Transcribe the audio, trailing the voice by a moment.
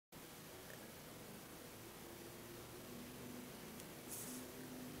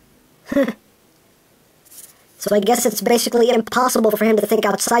So I guess it's basically impossible for him to think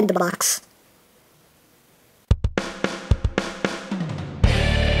outside the box.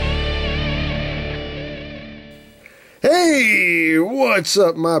 Hey, what's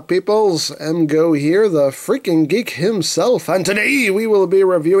up, my peoples? EmGo here, the freaking geek himself, and today we will be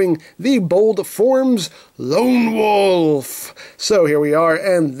reviewing the Bold Forms Lone Wolf. So here we are,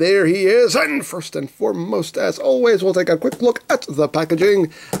 and there he is, and first and foremost, as always, we'll take a quick look at the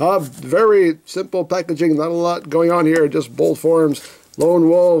packaging. Very simple packaging, not a lot going on here, just Bold Forms Lone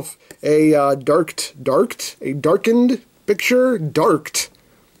Wolf, a darkened picture, darked.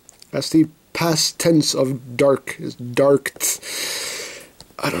 That's the past tense of dark, is darked.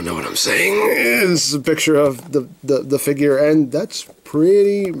 I don't know what I'm saying. It's a picture of the figure, and that's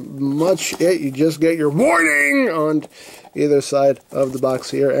pretty much it. You just get your warning on either side of the box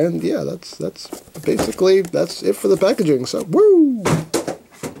here, and yeah, that's basically it for the packaging. So woo!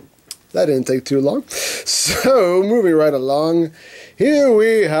 That didn't take too long. So moving right along, here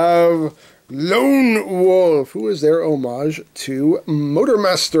we have Lone Wolf, who is their homage to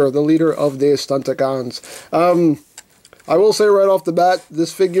Motormaster, the leader of the Stunticons. I will say right off the bat,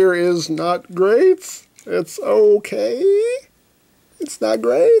 this figure is not great. It's okay. It's not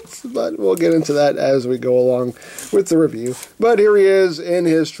great, but we'll get into that as we go along with the review. But here he is in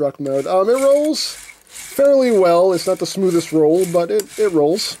his truck mode. It rolls fairly well. It's not the smoothest roll, but it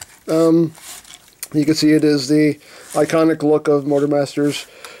rolls. You can see it is the iconic look of Motormaster's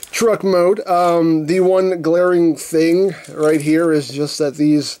truck mode. The one glaring thing right here is just that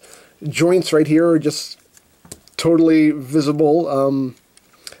these joints right here are just totally visible.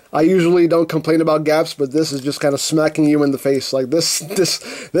 I usually don't complain about gaps, but this is just kind of smacking you in the face. Like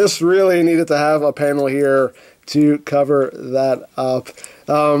this really needed to have a panel here to cover that up.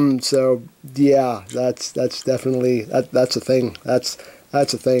 So yeah, that's definitely that's a thing. That's a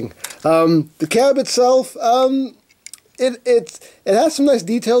thing. The cab itself, It has some nice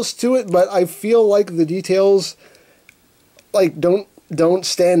details to it, but I feel like the details don't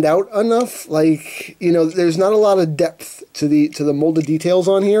stand out enough. Like, you know, there's not a lot of depth to the molded details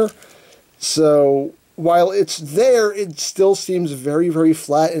on here. So while it's there, it still seems very, very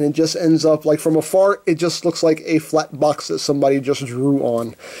flat, and it just ends up like from afar, it just looks like a flat box that somebody just drew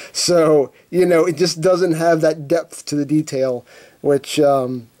on. So, you know, it just doesn't have that depth to the detail, which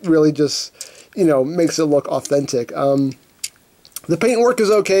really just, you know, makes it look authentic. The paint work is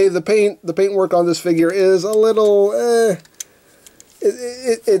okay. The paint work on this figure is a little,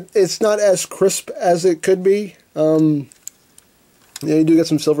 it's not as crisp as it could be. Yeah, you do get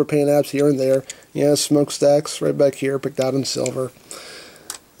some silver paint apps here and there. Yeah, smokestacks right back here, picked out in silver.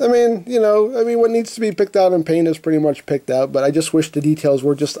 I mean, you know, what needs to be picked out in paint is pretty much picked out, but I just wish the details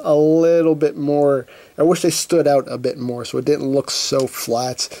were just a little bit more. I wish they stood out a bit more so it didn't look so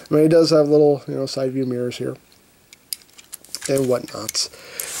flat. I mean, it does have little, you know, side view mirrors here and whatnot.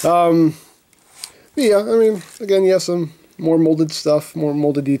 Yeah, I mean, again, you have some more molded stuff, more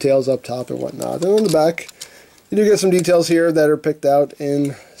molded details up top and whatnot. And on the back, you do get some details here that are picked out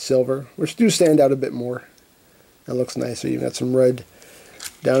in silver, which do stand out a bit more. That looks nicer. You got some red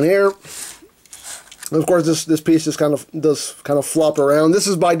down here. And of course, this piece just does flop around. This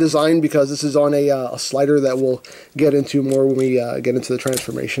is by design because this is on a slider that we'll get into more when we get into the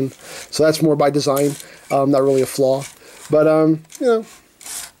transformation. So that's more by design, not really a flaw. But you know,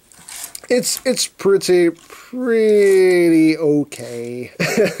 it's pretty okay.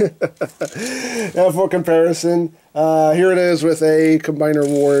 Now for comparison, here it is with a Combiner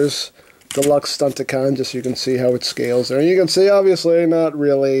Wars Deluxe Stunticon, just so you can see how it scales there. And you can see, obviously, not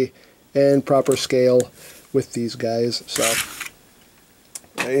really in proper scale with these guys. So,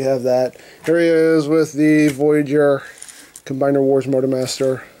 there you have that. Here he is with the Voyager Combiner Wars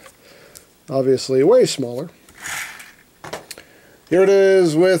Motormaster. Obviously, way smaller. Here it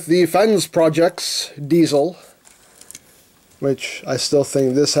is with the Fens Projects Diesel, which I still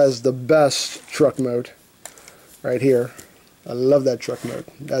think this has the best truck mode right here. I love that truck mode.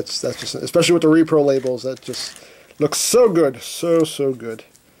 That's just, especially with the repro labels, that just looks so good, so good.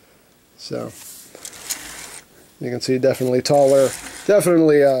 So you can see definitely taller,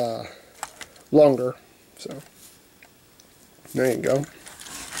 definitely longer. So there you go.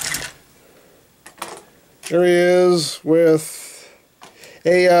 Here he is with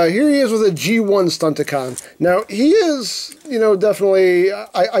a G1 Stunticon. Now he is, you know, definitely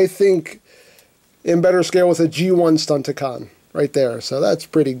I think in better scale with a G1 Stunticon right there. So that's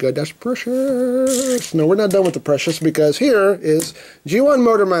pretty good. That's precious. No, we're not done with the precious, because here is G1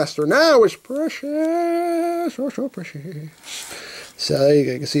 Motormaster. Now it's precious. So precious. So there you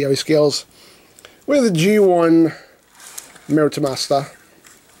go. You can see how he scales with a G1 Motormaster.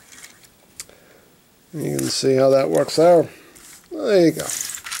 You can see how that works there. There you go.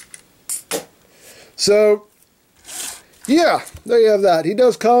 So, yeah, there you have that. He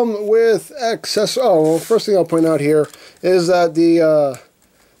does come with accessories. Oh, well, first thing I'll point out here is that the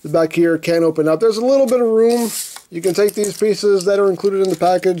back here can open up. There's a little bit of room. You can take these pieces that are included in the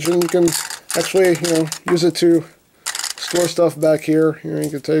package and you can actually, use it to store stuff back here. You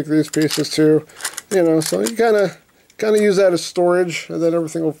can take these pieces too, so you kind of use that as storage, and then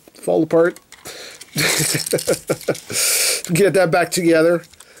everything will fall apart. Get that back together.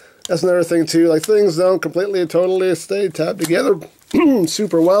 That's another thing too. Like, things don't completely and totally stay tabbed together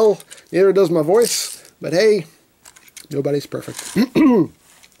super well. Neither does my voice. But hey, nobody's perfect.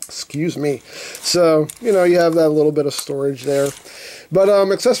 Excuse me. So, you have that little bit of storage there. But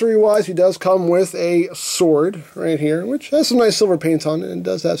accessory-wise, he does come with a sword right here, which has some nice silver paint on it, and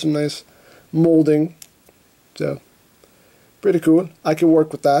does have some nice molding. So, pretty cool. I can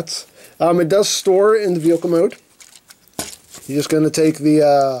work with that. It does store in the vehicle mode. You're just going to take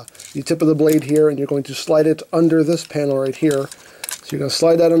the tip of the blade here, and you're going to slide it under this panel right here. So you're going to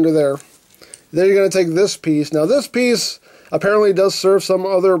slide that under there. Then you're going to take this piece. Now, this piece apparently does serve some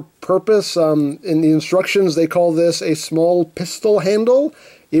other purpose. In the instructions, they call this a small pistol handle,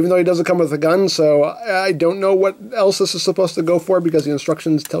 even though it doesn't come with a gun, so I don't know what else this is supposed to go for, because the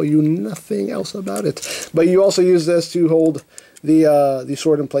instructions tell you nothing else about it. But you also use this to hold the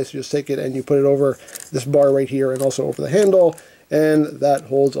sword in place. You just take it and you put it over this bar right here, and also over the handle, and that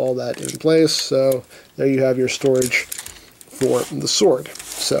holds all that in place. So there you have your storage for the sword.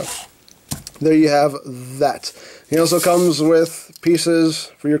 So there you have that. He also comes with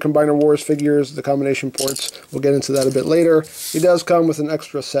pieces for your Combiner Wars figures, the combination ports. We'll get into that a bit later. He does come with an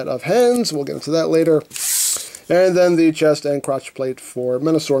extra set of hands. We'll get into that later. And then the chest and crotch plate for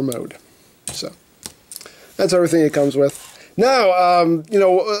Menasor mode. So that's everything it comes with. Now,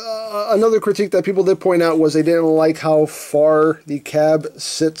 another critique that people did point out was they didn't like how far the cab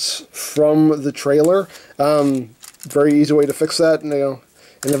sits from the trailer. Very easy way to fix that.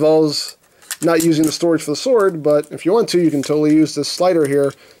 It involves not using the storage for the sword, but if you want to, you can totally use this slider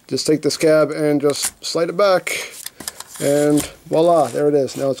here. Just take this cab and just slide it back, and voila, there it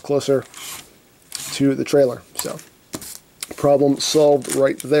is. Now it's closer to the trailer. So, problem solved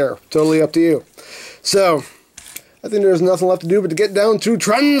right there. Totally up to you. So, I think there's nothing left to do but to get down to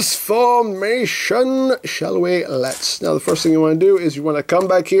transformation, shall we? Let's. Now, the first thing you want to do is you want to come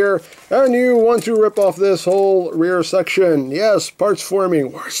back here, and you want to rip off this whole rear section. Yes, parts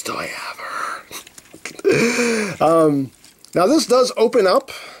forming. Worst toy ever. Now, this does open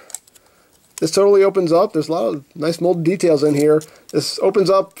up. This totally opens up. There's a lot of nice molded details in here. This opens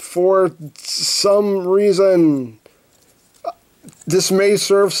up for some reason. This may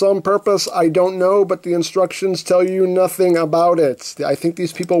serve some purpose, I don't know, but the instructions tell you nothing about it. I think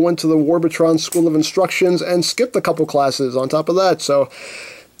these people went to the Warbitron School of Instructions and skipped a couple classes on top of that, so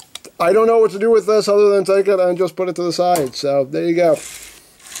I don't know what to do with this other than take it and just put it to the side. So there you go.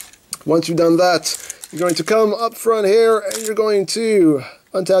 Once you've done that, you're going to come up front here and you're going to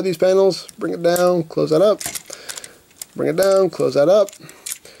untab these panels, bring it down, close that up, bring it down, close that up,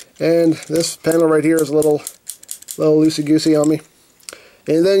 and this panel right here is a little loosey-goosey on me.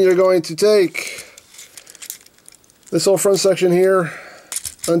 And then you're going to take this whole front section here,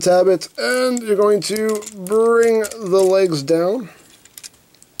 untab it, and you're going to bring the legs down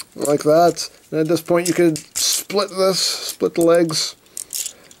like that. And at this point you could split the legs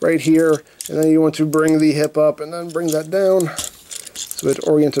right here, and then you want to bring the hip up and then bring that down so it's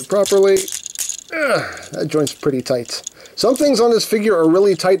oriented properly. That joint's pretty tight. Some things on this figure are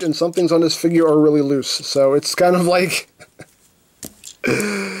really tight and some things on this figure are really loose, so it's kind of like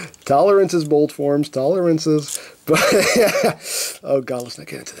tolerances, bolt forms, tolerances. But oh god, let's not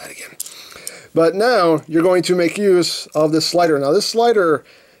get into that again. But now you're going to make use of this slider. Now this slider,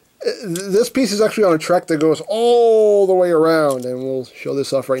 this piece is actually on a track that goes all the way around, and we'll show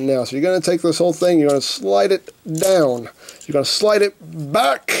this off right now. So you're going to take this whole thing, you're going to slide it down, you're going to slide it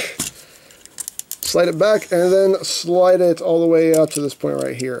back, and then slide it all the way up to this point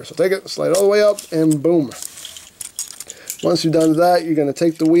right here. So take it, slide it all the way up, and boom. Once you've done that, you're going to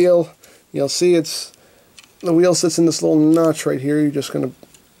take the wheel. You'll see the wheel sits in this little notch right here. You're just going to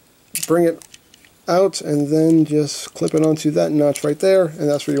bring it out and then just clip it onto that notch right there, and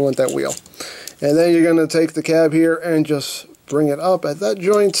that's where you want that wheel. And then you're going to take the cab here and just bring it up at that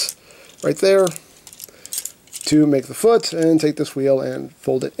joint right there to make the foot, and take this wheel and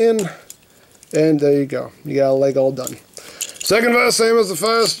fold it in. And there you go. You got a leg all done. Second verse, same as the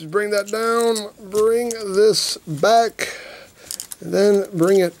first. Just bring that down. Bring this back. And then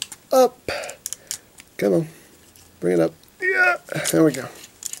bring it up. Come on. Bring it up. Yeah. There we go.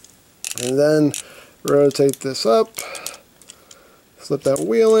 And then rotate this up, slip that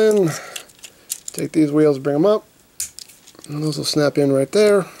wheel in, take these wheels, bring them up, and those will snap in right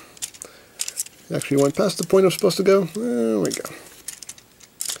there. Actually went past the point I'm supposed to go. There we go.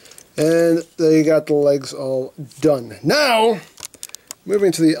 And there you got the legs all done. Now,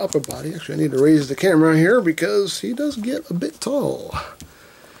 moving to the upper body. Actually, I need to raise the camera here because he does get a bit tall.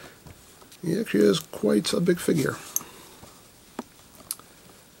 He actually is quite a big figure.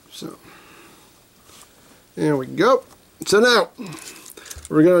 So, there we go. So now, what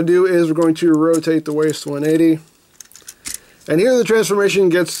we're going to do is we're going to rotate the waist 180. And here the transformation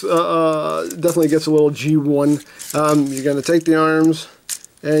gets definitely gets a little G1. You're going to take the arms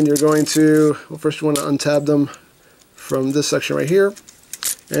and you're going to, well, first you want to untab them from this section right here.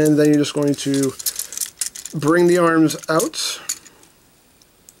 And then you're just going to bring the arms out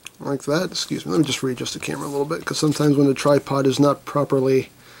like that. Excuse me, let me just readjust the camera a little bit because sometimes when the tripod is not properly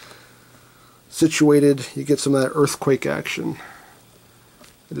situated, you get some of that earthquake action.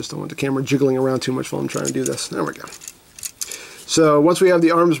 I just don't want the camera jiggling around too much while I'm trying to do this. There we go. So once we have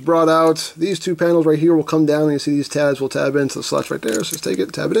the arms brought out, these two panels right here will come down, and you see these tabs will tab into the slots right there. So just take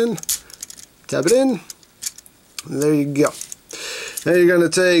it, tab it in, and there you go. Now you're going to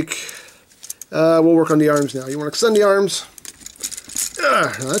take, we'll work on the arms now. You want to extend the arms.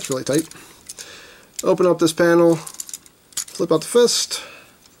 Now that's really tight. Open up this panel, flip out the fist,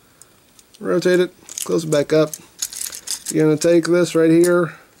 rotate it, close it back up. You're going to take this right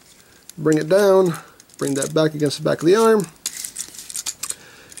here, bring it down, bring that back against the back of the arm.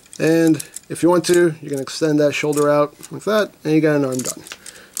 And if you want to, you can extend that shoulder out like that, and you got an arm done.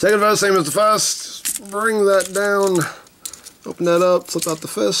 Second fist, same as the first. Just bring that down, open that up, flip out the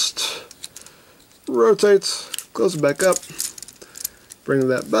fist, rotate, close it back up, bring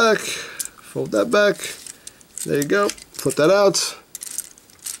that back, fold that back. There you go. Flip that out,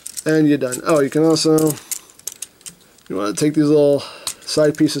 and you're done. Oh, you can also, you want to take these little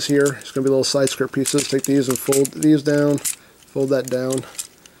side pieces here. It's going to be little side skirt pieces. Take these and fold these down, fold that down.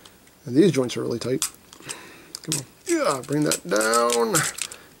 And these joints are really tight. Come on. Yeah, bring that down.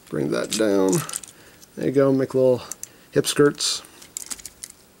 Bring that down. There you go. Make little hip skirts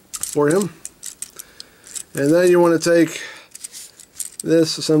for him. And then you want to take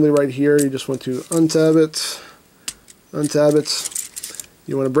this assembly right here. You just want to untab it. Untab it.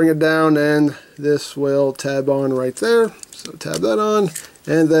 You want to bring it down, and this will tab on right there. So tab that on.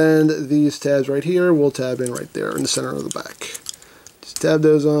 And then these tabs right here will tab in right there in the center of the back. Just tab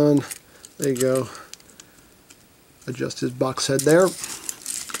those on. There you go. Adjust his box head there.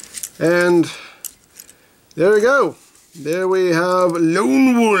 And there we go. There we have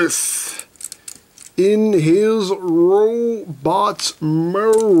Lone Wolf in his robot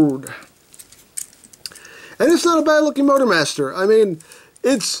mode. And it's not a bad looking Motormaster. I mean,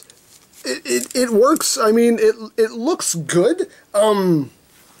 it works. I mean, it looks good.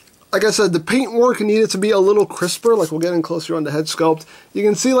 Like I said, the paint work needed to be a little crisper. Like we'll get in closer on the head sculpt. You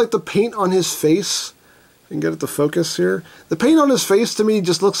can see like the paint on his face. You can get it to focus here. The paint on his face to me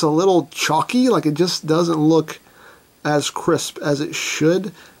just looks a little chalky. Like it just doesn't look as crisp as it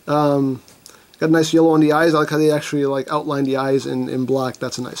should. Got a nice yellow on the eyes. I like how they actually like outline the eyes in black.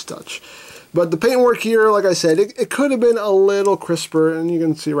 That's a nice touch. But the paint work here, like I said, it could have been a little crisper. And you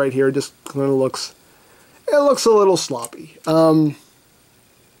can see right here, it just kind of looks, it looks a little sloppy.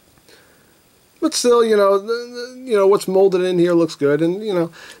 But still, you know, what's molded in here looks good, and you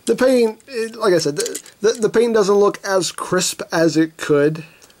know, the paint, like I said, the paint doesn't look as crisp as it could,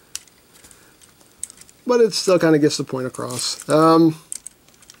 but it still kind of gets the point across. But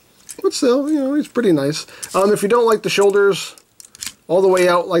still, you know, it's pretty nice. If you don't like the shoulders all the way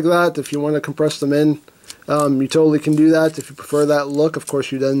out like that, if you want to compress them in, you totally can do that. If you prefer that look, of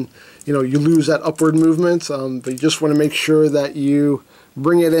course, you then, you know, you lose that upward movement, but you just want to make sure that you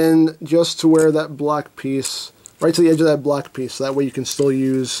bring it in just to where that black piece, right to the edge of that black piece, so that way you can still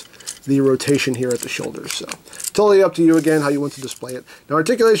use the rotation here at the shoulders. So totally up to you again how you want to display it. Now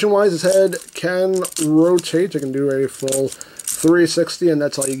articulation wise, his head can rotate. I can do a full 360, and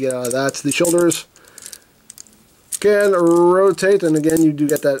that's all you get out of that. The shoulders can rotate, and again you do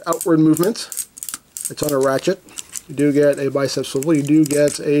get that outward movement. It's on a ratchet. You do get a bicep swivel. You do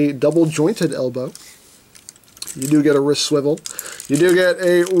get a double jointed elbow. You do get a wrist swivel. You do get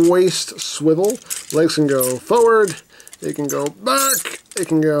a waist swivel. Legs can go forward. They can go back. They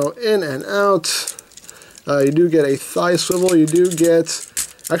can go in and out. You do get a thigh swivel. You do get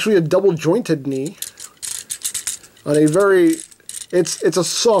actually a double jointed knee on a very, it's a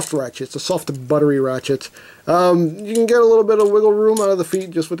soft ratchet. It's a soft buttery ratchet. You can get a little bit of wiggle room out of the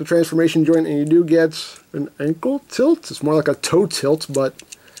feet just with the transformation joint, and you do get an ankle tilt. It's more like a toe tilt, but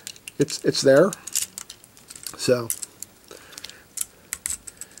it's there. So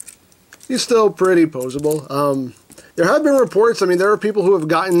he's still pretty posable. There have been reports, I mean, there are people who have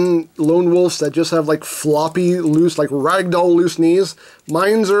gotten Lone Wolves that just have like floppy, loose, like ragdoll loose knees.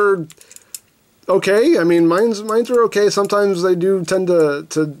 Mine's are okay. I mean, mine's are okay. Sometimes they do tend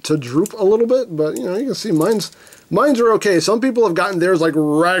to droop a little bit, but you know, you can see mine's are okay. Some people have gotten theirs like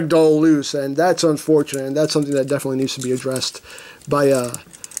ragdoll loose, and that's unfortunate, and that's something that definitely needs to be addressed by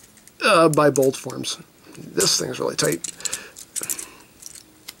bolt forms. This thing's really tight.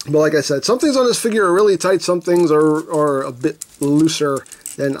 But like I said, some things on this figure are really tight, some things are a bit looser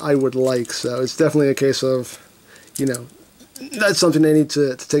than I would like. So it's definitely a case of, you know, that's something they need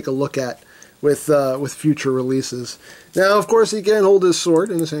to take a look at with future releases. Now, of course, he can hold his sword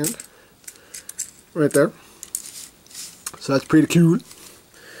in his hand. Right there. So that's pretty cute.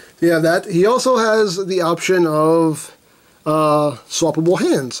 Yeah, that. He also has the option of swappable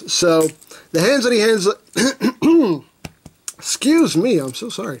hands. So the hands that he has... Excuse me, I'm so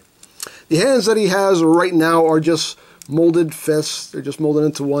sorry. The hands that he has right now are just molded fists. They're just molded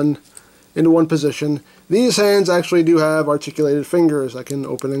into one position. These hands actually do have articulated fingers that can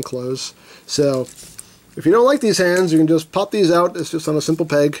open and close. So if you don't like these hands, you can just pop these out. It's just on a simple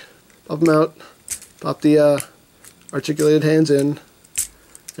peg. Pop them out. Pop the articulated hands in.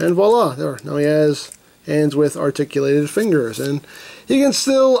 And voila, there. Now he has hands with articulated fingers, and he can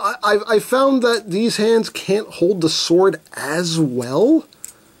still, I found that these hands can't hold the sword as well,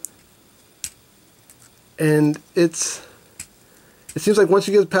 and it seems like once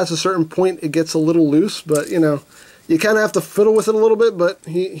you get past a certain point it gets a little loose, but you know, you kind of have to fiddle with it a little bit, but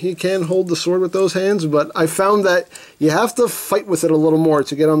he can hold the sword with those hands. But I found that you have to fight with it a little more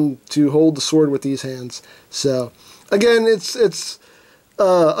to get him to hold the sword with these hands. So again, it's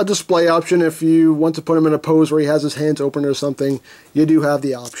a display option. If you want to put him in a pose where he has his hands open or something, you do have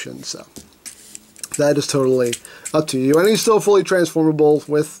the option. So that is totally up to you. And he's still fully transformable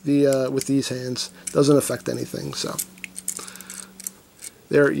with these hands. Doesn't affect anything. So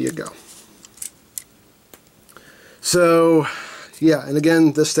there you go. So yeah, and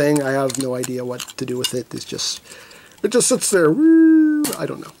again, this thing, I have no idea what to do with it. It just sits there. I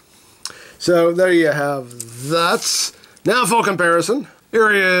don't know. So there you have that. Now full comparison. Here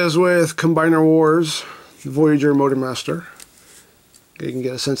he is with Combiner Wars, Voyager Motormaster. You can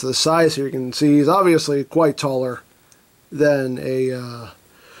get a sense of the size here. You can see he's obviously quite taller than a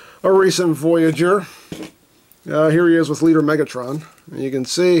recent Voyager. Here he is with Leader Megatron. And you can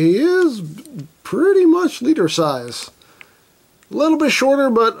see he is pretty much Leader size. A little bit shorter,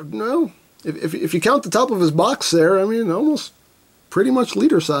 but no. If you count the top of his box there, I mean, almost pretty much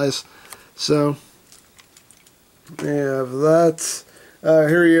Leader size. So we have that.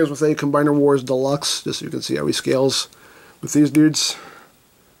 Here he is with a Combiner Wars Deluxe, just so you can see how he scales with these dudes.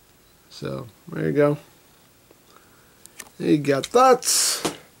 So, there you go. You got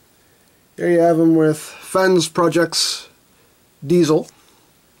that. Here you have him with Fans Projects Diesel.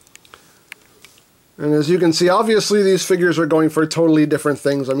 And as you can see, obviously these figures are going for totally different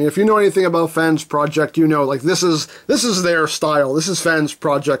things. I mean, if you know anything about Fans Project, you know, like, this is their style. This is Fans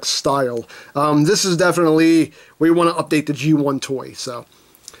Project's style. This is definitely, we want to update the G1 toy. So,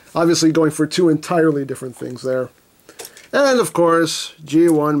 obviously going for two entirely different things there. And, of course,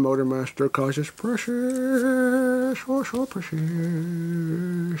 G1 Motormaster causes pressure. Short pressure.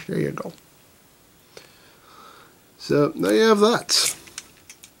 There you go. So, there you have that.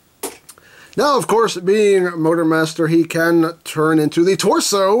 Now, of course, being Motormaster, he can turn into the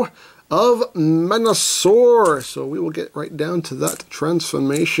torso of Menasor. So we will get right down to that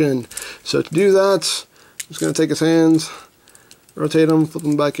transformation. So to do that, I'm just going to take his hands, rotate them, flip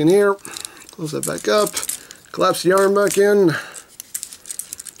them back in here, close that back up, collapse the arm back in,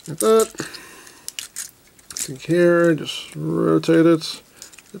 like that. Take here, just rotate it,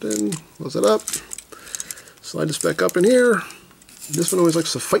 put it in, close it up, slide this back up in here. This one always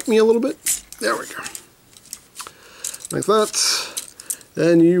likes to fight me a little bit. There we go. Like that.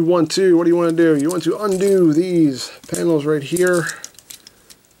 Then you want to, what do you want to do? You want to undo these panels right here.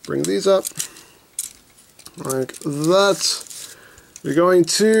 Bring these up. Like that. You're going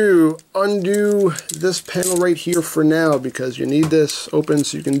to undo this panel right here for now because you need this open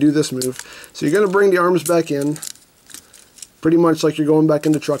so you can do this move. So you're going to bring the arms back in. Pretty much like you're going back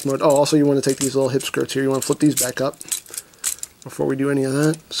into truck mode. Oh, also you want to take these little hip skirts here. You want to flip these back up before we do any of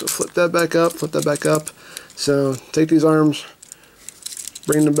that. So flip that back up, flip that back up. So take these arms,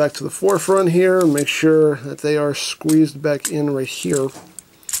 bring them back to the forefront here, and make sure that they are squeezed back in right here.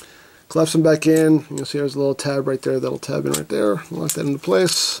 Collapse them back in. You'll see there's a little tab right there that'll tab in right there. Lock that into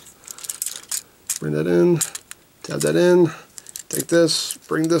place. Bring that in, tab that in. Take this,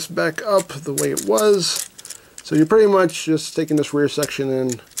 bring this back up the way it was. So you're pretty much just taking this rear section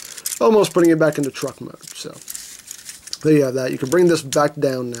and almost putting it back into truck mode. So there you have that. You can bring this back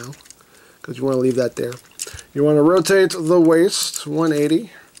down now because you want to leave that there. You want to rotate the waist 180.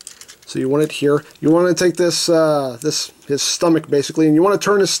 So you want it here. You want to take this, his stomach basically, and you want to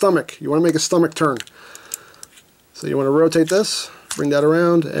turn his stomach. You want to make a stomach turn. So you want to rotate this, bring that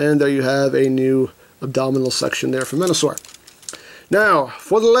around, and there you have a new abdominal section there for Menosaur. Now,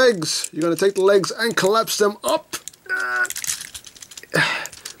 for the legs, you're going to take the legs and collapse them up,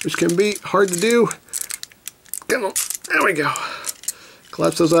 which can be hard to do. Come on, there we go.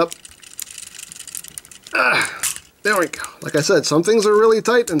 Collapse those up. There we go. Like I said, some things are really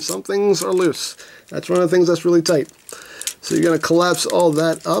tight and some things are loose. That's one of the things that's really tight. So you're going to collapse all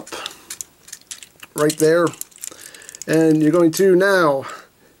that up right there. And you're going to now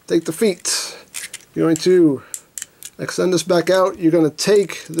take the feet. You're going to extend this back out. You're going to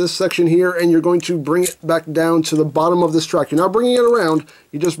take this section here and you're going to bring it back down to the bottom of this track. You're not bringing it around.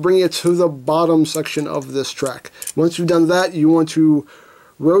 You're just bringing it to the bottom section of this track. Once you've done that, you want to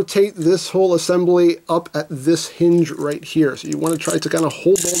rotate this whole assembly up at this hinge right here. So you want to try to kind of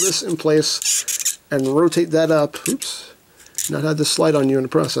hold all this in place and rotate that up. Oops, not had this slide on you in the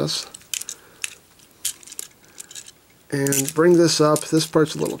process. And bring this up. This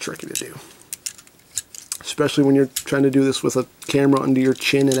part's a little tricky to do, especially when you're trying to do this with a camera under your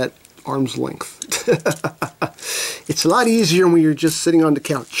chin and at arm's length. It's a lot easier when you're just sitting on the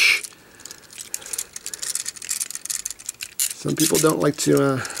couch. Some people don't like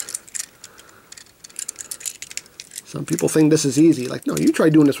to, some people think this is easy. Like, no, you try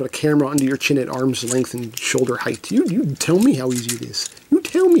doing this with a camera under your chin at arm's length and shoulder height. You tell me how easy it is. You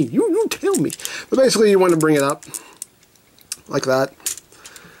tell me. You tell me. But basically, you want to bring it up like that.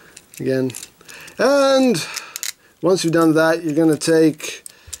 Again. And once you've done that, you're going to take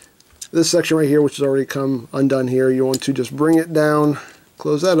this section right here, which has already come undone here. You want to just bring it down,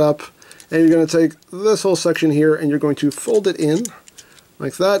 close that up. And you're going to take this whole section here and you're going to fold it in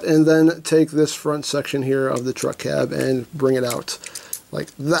like that, and then take this front section here of the truck cab and bring it out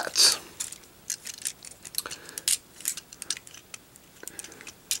like that.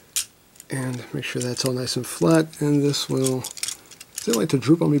 And make sure that's all nice and flat, and this will... They like to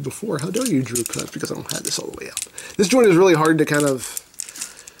droop on me before. How dare you droop? That's because I don't have this all the way up. This joint is really hard to kind of...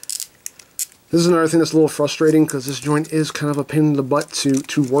 This is another thing that's a little frustrating because this joint is kind of a pain in the butt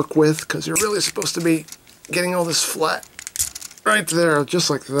to work with, because you're really supposed to be getting all this flat right there, just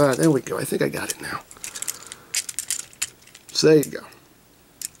like that. There we go. I think I got it now. So there you go.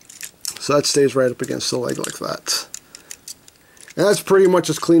 So that stays right up against the leg like that. And that's pretty much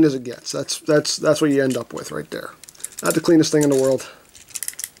as clean as it gets. That's what you end up with right there. Not the cleanest thing in the world,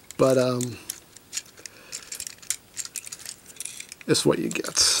 but it's what you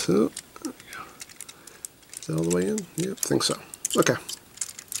get. So, is that all the way in? Yep, I think so. Okay.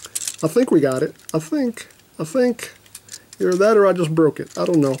 I think we got it. I think. Either that or I just broke it. I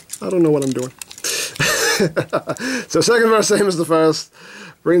don't know. I don't know what I'm doing. So second verse, same as the first.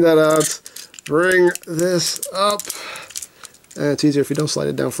 Bring that out. Bring this up. And it's easier if you don't slide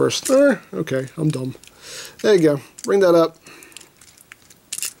it down first. Okay, I'm dumb. There you go. Bring that up.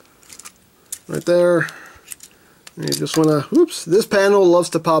 Right there. And you just want to, oops, this panel loves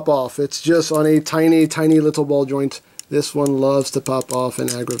to pop off. It's just on a tiny, tiny little ball joint. This one loves to pop off and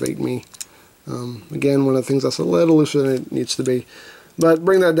aggravate me. Again, one of the things that's a little looser than it needs to be. But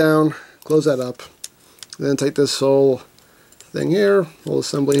bring that down, close that up. Then take this whole thing here, whole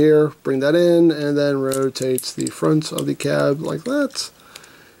assembly here, bring that in, and then rotate the front of the cab like that.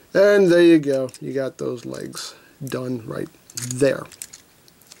 And there you go. You got those legs done right there.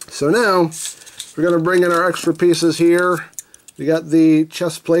 So now, we're going to bring in our extra pieces here. We got the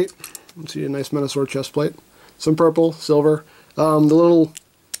chest plate. Let's see a nice Menosaur chest plate. Some purple, silver. The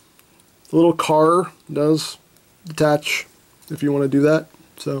little car does detach if you want to do that.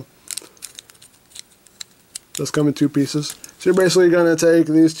 So, does come in two pieces. So you're basically going to take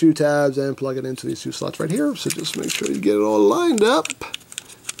these two tabs and plug it into these two slots right here. So just make sure you get it all lined up,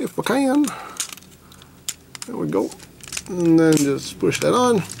 if we can. There we go. And then just push that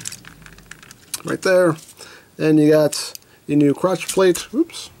on. Right there. Then you got your new crotch plate.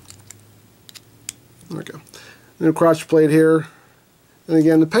 Oops. There we go. New crotch plate here. And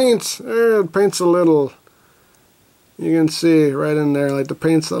again, the paint's a little, you can see right in there, like the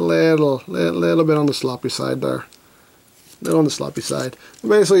paint's a little bit on the sloppy side there. A little on the sloppy side. And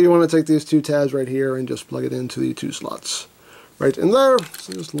basically, you want to take these two tabs right here and just plug it into the two slots. Right in there.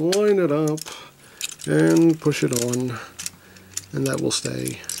 So just line it up and push it on. And that will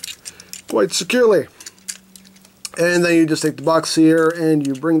stay quite securely. And then you just take the box here and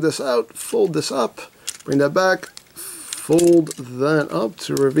you bring this out, fold this up, Bring that back, fold that up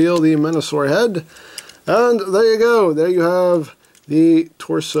to reveal the Menosaur head, and there you go. There you have the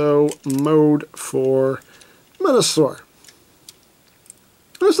torso mode for Menosaur.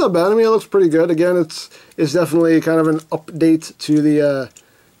 It's not bad. I mean, it looks pretty good. Again, it's definitely kind of an update to the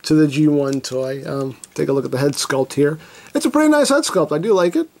G1 toy. Take a look at the head sculpt here. It's a pretty nice head sculpt. I do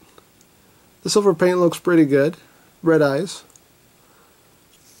like it. The silver paint looks pretty good. Red eyes.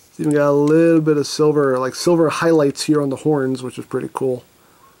 It's even got a little bit of silver, like silver highlights here on the horns, which is pretty cool.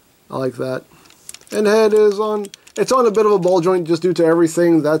 I like that. And head is on, it's on a bit of a ball joint just due to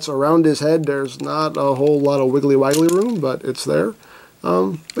everything that's around his head. There's not a whole lot of wiggly waggly room, but it's there.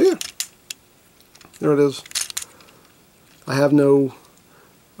 But yeah, there it is. I don't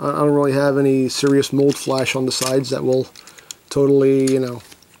really have any serious mold flash on the sides that will totally, you know,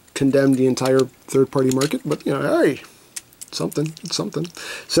 condemn the entire third-party market, but, you know, hey, it's something.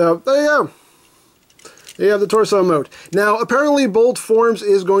 So, there you go. There you have the torso mode. Now, apparently Bold Forms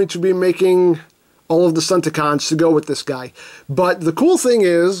is going to be making all of the Stunticons to go with this guy. But the cool thing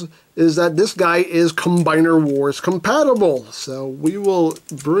is that this guy is Combiner Wars compatible. So, we will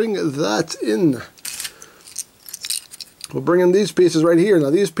bring that in. We'll bring in these pieces right here.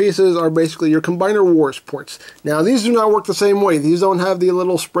 Now, these pieces are basically your Combiner Wars ports. Now, these do not work the same way. These don't have the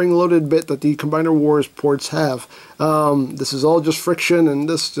little spring-loaded bit that the Combiner Wars ports have. This is all just friction, and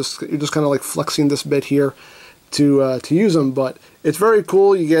you're just kind of like flexing this bit here to use them. But it's very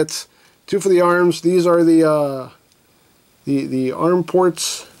cool. You get two for the arms. These are the arm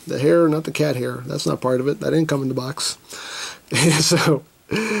ports. The hair, not the cat hair. That's not part of it. That didn't come in the box. So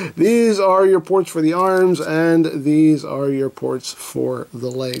these are your ports for the arms, and these are your ports for the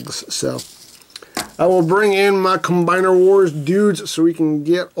legs. So I will bring in my Combiner Wars dudes so we can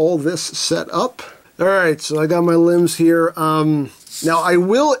get all this set up. Alright, so I got my limbs here. Now I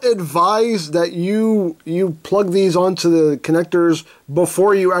will advise that you plug these onto the connectors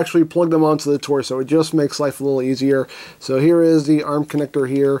before you actually plug them onto the torso. It just makes life a little easier. So here is the arm connector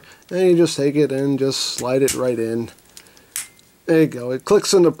here, and you just take it and just slide it right in. There you go. It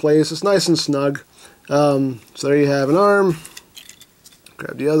clicks into place. It's nice and snug. So there you have an arm.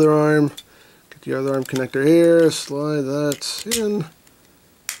 Grab the other arm. Get the other arm connector here. Slide that in.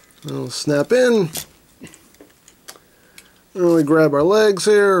 It'll snap in. And we grab our legs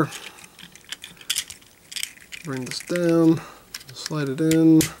here. Bring this down. Slide it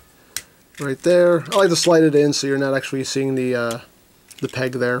in. Right there. I like to slide it in so you're not actually seeing the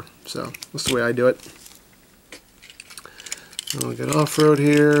peg there. So that's the way I do it. I'll get off-road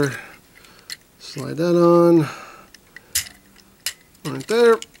here, slide that on, right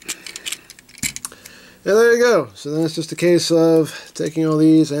there, and there you go. So then it's just a case of taking all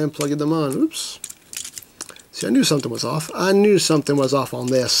these and plugging them on. Oops. See, I knew something was off. I knew something was off on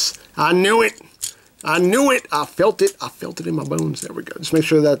this. I knew it. I knew it. I felt it. I felt it in my bones. There we go. Just make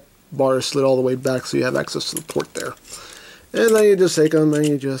sure that bar is slid all the way back so you have access to the port there. And then you just take them and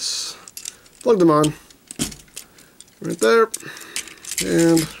you just plug them on. Right there,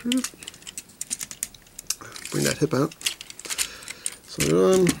 and bring that hip out. Slide it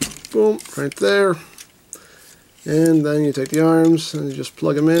on, boom, right there. And then you take the arms and you just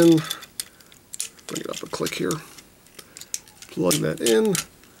plug them in. Bring it up a click here. Plug that in.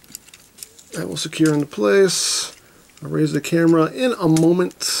 That will secure into place. I'll raise the camera in a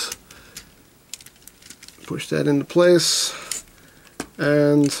moment. Push that into place.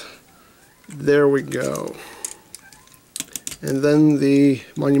 And there we go. And then the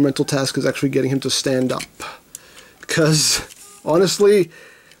monumental task is actually getting him to stand up. Because, honestly,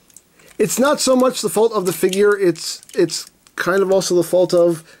 it's not so much the fault of the figure, it's kind of also the fault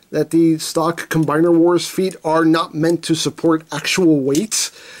of that the stock Combiner Wars feet are not meant to support actual weight.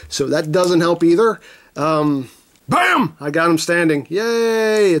 So that doesn't help either. BAM! I got him standing.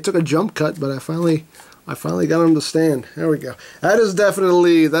 Yay! It took a jump cut, but I finally got him to stand. There we go. That is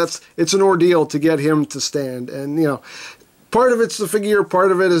definitely, it's an ordeal to get him to stand. And, you know, part of it's the figure,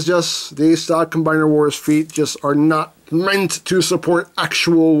 part of it is just the stock Combiner Wars feet just are not meant to support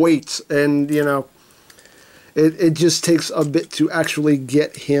actual weight. And, you know, it just takes a bit to actually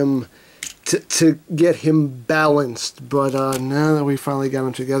get him to get him balanced. But now that we finally got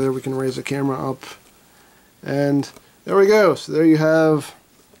him together, we can raise the camera up. And there we go. So there you have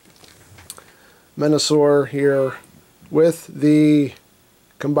Menosaur here with the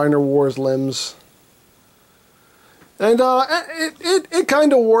Combiner Wars limbs. And it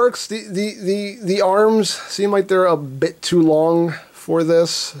kind of works. The arms seem like they're a bit too long for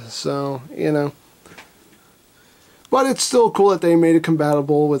this, so, you know. But it's still cool that they made it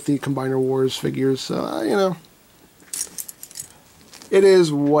compatible with the Combiner Wars figures, so, you know. it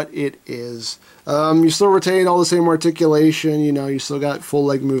is what it is. You still retain all the same articulation, you know, you still got full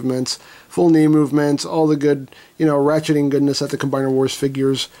leg movements, full knee movements, all the good, you know, ratcheting goodness that the Combiner Wars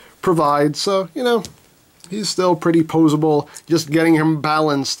figures provide. So, you know, he's still pretty posable. Just getting him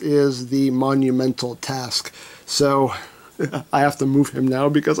balanced is the monumental task. So, I have to move him now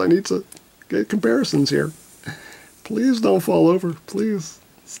because I need to get comparisons here. Please don't fall over. Please.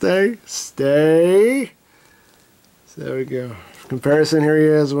 Stay. Stay. So there we go. Comparison, here he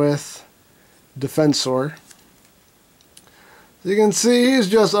is with Defensor. So you can see he's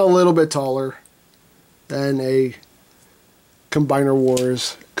just a little bit taller than a Combiner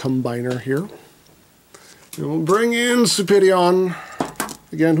Wars Combiner here. And we'll bring in Superion.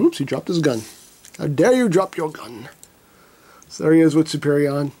 Again, oops, he dropped his gun. How dare you drop your gun? So there he is with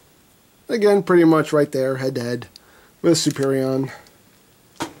Superion. Again, pretty much right there, head to head with Superion.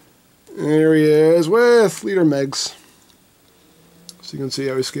 And here he is with Leader Megs. So you can see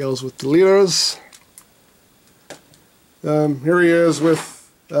how he scales with the leaders. Here he is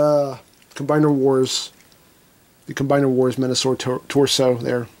with Combiner Wars. The Combiner Wars Menosaur torso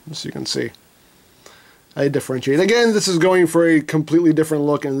there, as you can see. I differentiate. Again, this is going for a completely different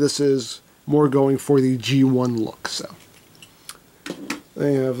look, and this is more going for the G1 look. So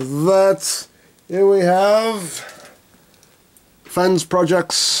there you have that. Here we have Fens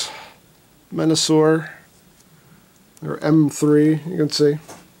Projects Menosaur, or M3, you can see.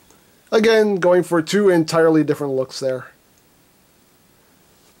 Again, going for two entirely different looks there.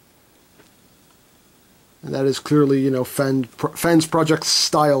 And that is clearly, you know, Fens Project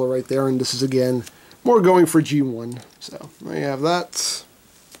style right there, and this is, again, more going for G1. So, there you have that.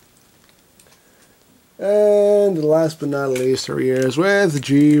 And last but not least, here he is with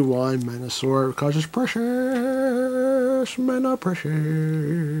G1 Menosaur. Causes precious, men are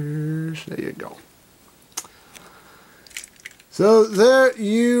precious. There you go. So there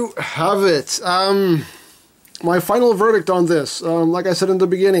you have it. My final verdict on this, like I said in the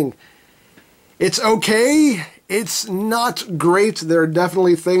beginning, it's okay. It's not great. There are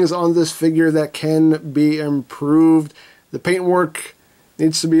definitely things on this figure that can be improved. The paintwork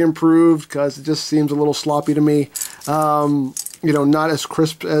needs to be improved because it just seems a little sloppy to me. You know, not as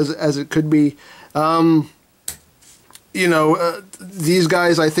crisp as it could be. You know, these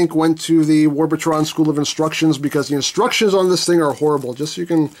guys, I think, went to the Warbitron School of Instructions because the instructions on this thing are horrible. Just so you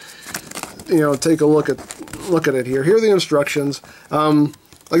can, you know, take a look at it here. Here are the instructions.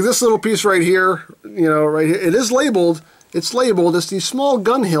 Like this little piece right here, you know, right here, it is labeled. It's labeled. It's the small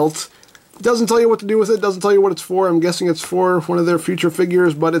gun hilt. It doesn't tell you what to do with it. It doesn't tell you what it's for. I'm guessing it's for one of their future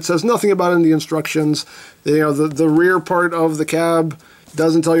figures, but it says nothing about it in the instructions. You know, the rear part of the cab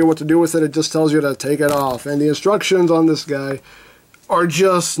doesn't tell you what to do with it. It just tells you to take it off. And the instructions on this guy are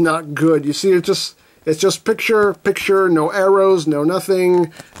just not good. You see, it's just picture, no arrows, no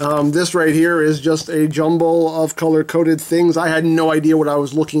nothing. This right here is just a jumble of color-coded things. I had no idea what I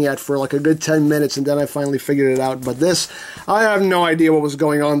was looking at for like a good 10 minutes, and then I finally figured it out. But this, I have no idea what was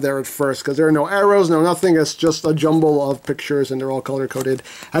going on there at first, because there are no arrows, no nothing. It's just a jumble of pictures, and they're all color-coded.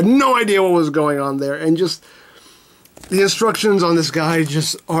 I had no idea what was going on there, and just the instructions on this guy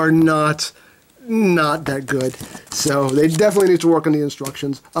just are not that good. So they definitely need to work on the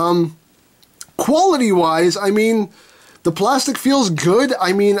instructions. Quality-wise, I mean, the plastic feels good.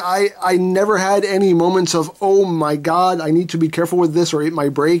 I mean, I never had any moments of, oh my god, I need to be careful with this or it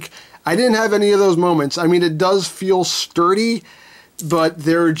might break. I didn't have any of those moments. I mean, it does feel sturdy, but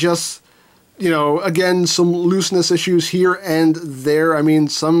there are just, you know, again, some looseness issues here and there. I mean,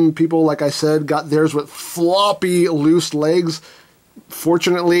 some people, like I said, got theirs with floppy, loose legs.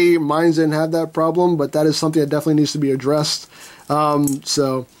 Fortunately, mine didn't have that problem, but that is something that definitely needs to be addressed.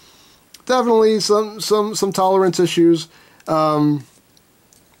 So definitely some tolerance issues. You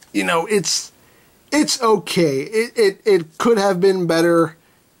know, it's okay. It could have been better.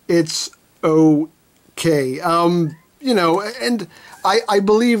 It's okay. You know, and I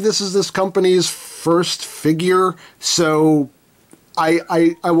believe this is this company's first figure, so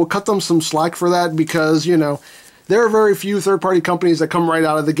I will cut them some slack for that because, you know, there are very few third-party companies that come right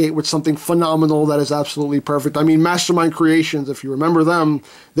out of the gate with something phenomenal that is absolutely perfect. I mean, Mastermind Creations, if you remember them,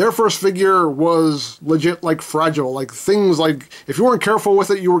 their first figure was legit, like, fragile. Like, things like, if you weren't careful with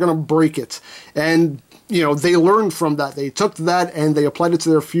it, you were going to break it. And, you know, they learned from that. They took that and they applied it to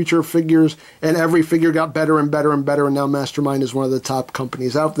their future figures, and every figure got better and better and better, and now Mastermind is one of the top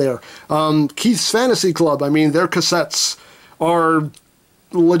companies out there. Keith's Fantasy Club, I mean, their cassettes are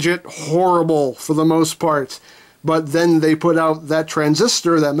legit horrible for the most part. But then they put out that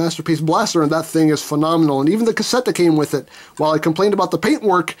transistor, that Masterpiece Blaster, and that thing is phenomenal. And even the cassette that came with it, while I complained about the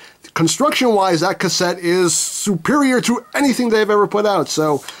paintwork, construction-wise, that cassette is superior to anything they've ever put out.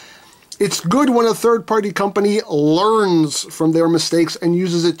 So it's good when a third-party company learns from their mistakes and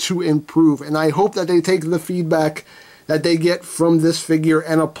uses it to improve. And I hope that they take the feedback that they get from this figure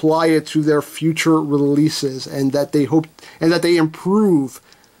and apply it to their future releases, and that they improve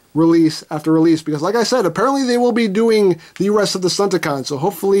release after release, because like I said, apparently they will be doing the rest of the Stunticon, so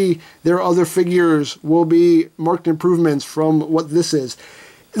hopefully their other figures will be marked improvements from what this is.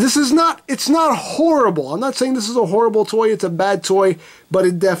 It's not horrible. I'm not saying this is a horrible toy, it's a bad toy, but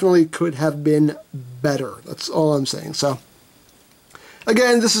it definitely could have been better. That's all I'm saying. So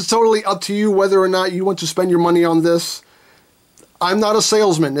again, this is totally up to you whether or not you want to spend your money on this. I'm not a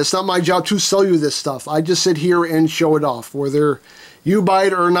salesman. It's not my job to sell you this stuff. I just sit here and show it off. Whether you buy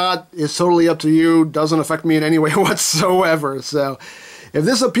it or not is totally up to you. Doesn't affect me in any way whatsoever. So if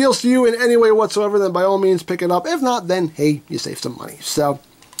this appeals to you in any way whatsoever, then by all means pick it up. If not, then hey, you save some money. So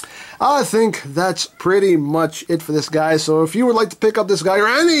I think that's pretty much it for this guy. So if you would like to pick up this guy or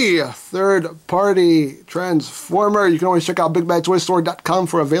any third-party Transformer, you can always check out BigBadToyStore.com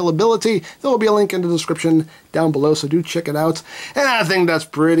for availability. There will be a link in the description down below, so do check it out. And I think that's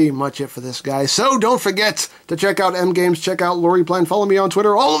pretty much it for this guy. So don't forget to check out EmGames, check out LoriPlan, follow me on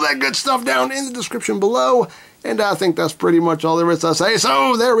Twitter, all of that good stuff down in the description below. And I think that's pretty much all there is to say.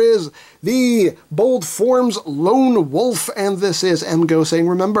 So there is the Bold Forms Lone Wolf, and this is EmGo saying,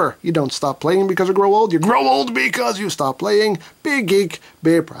 remember, you don't stop playing because you grow old. You grow old because you stop playing. Be geek,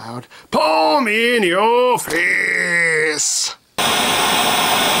 be proud. Palm in your face.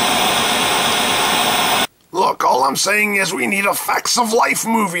 Look, all I'm saying is we need a Facts of Life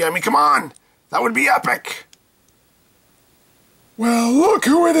movie. I mean, come on. That would be epic. Well, look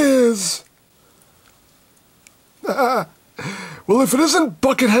who it is. Well, if it isn't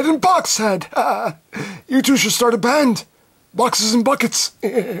Buckethead and Boxhead, you two should start a band. Boxes and Buckets.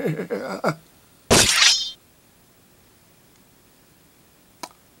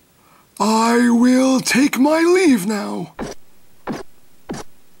 I will take my leave now.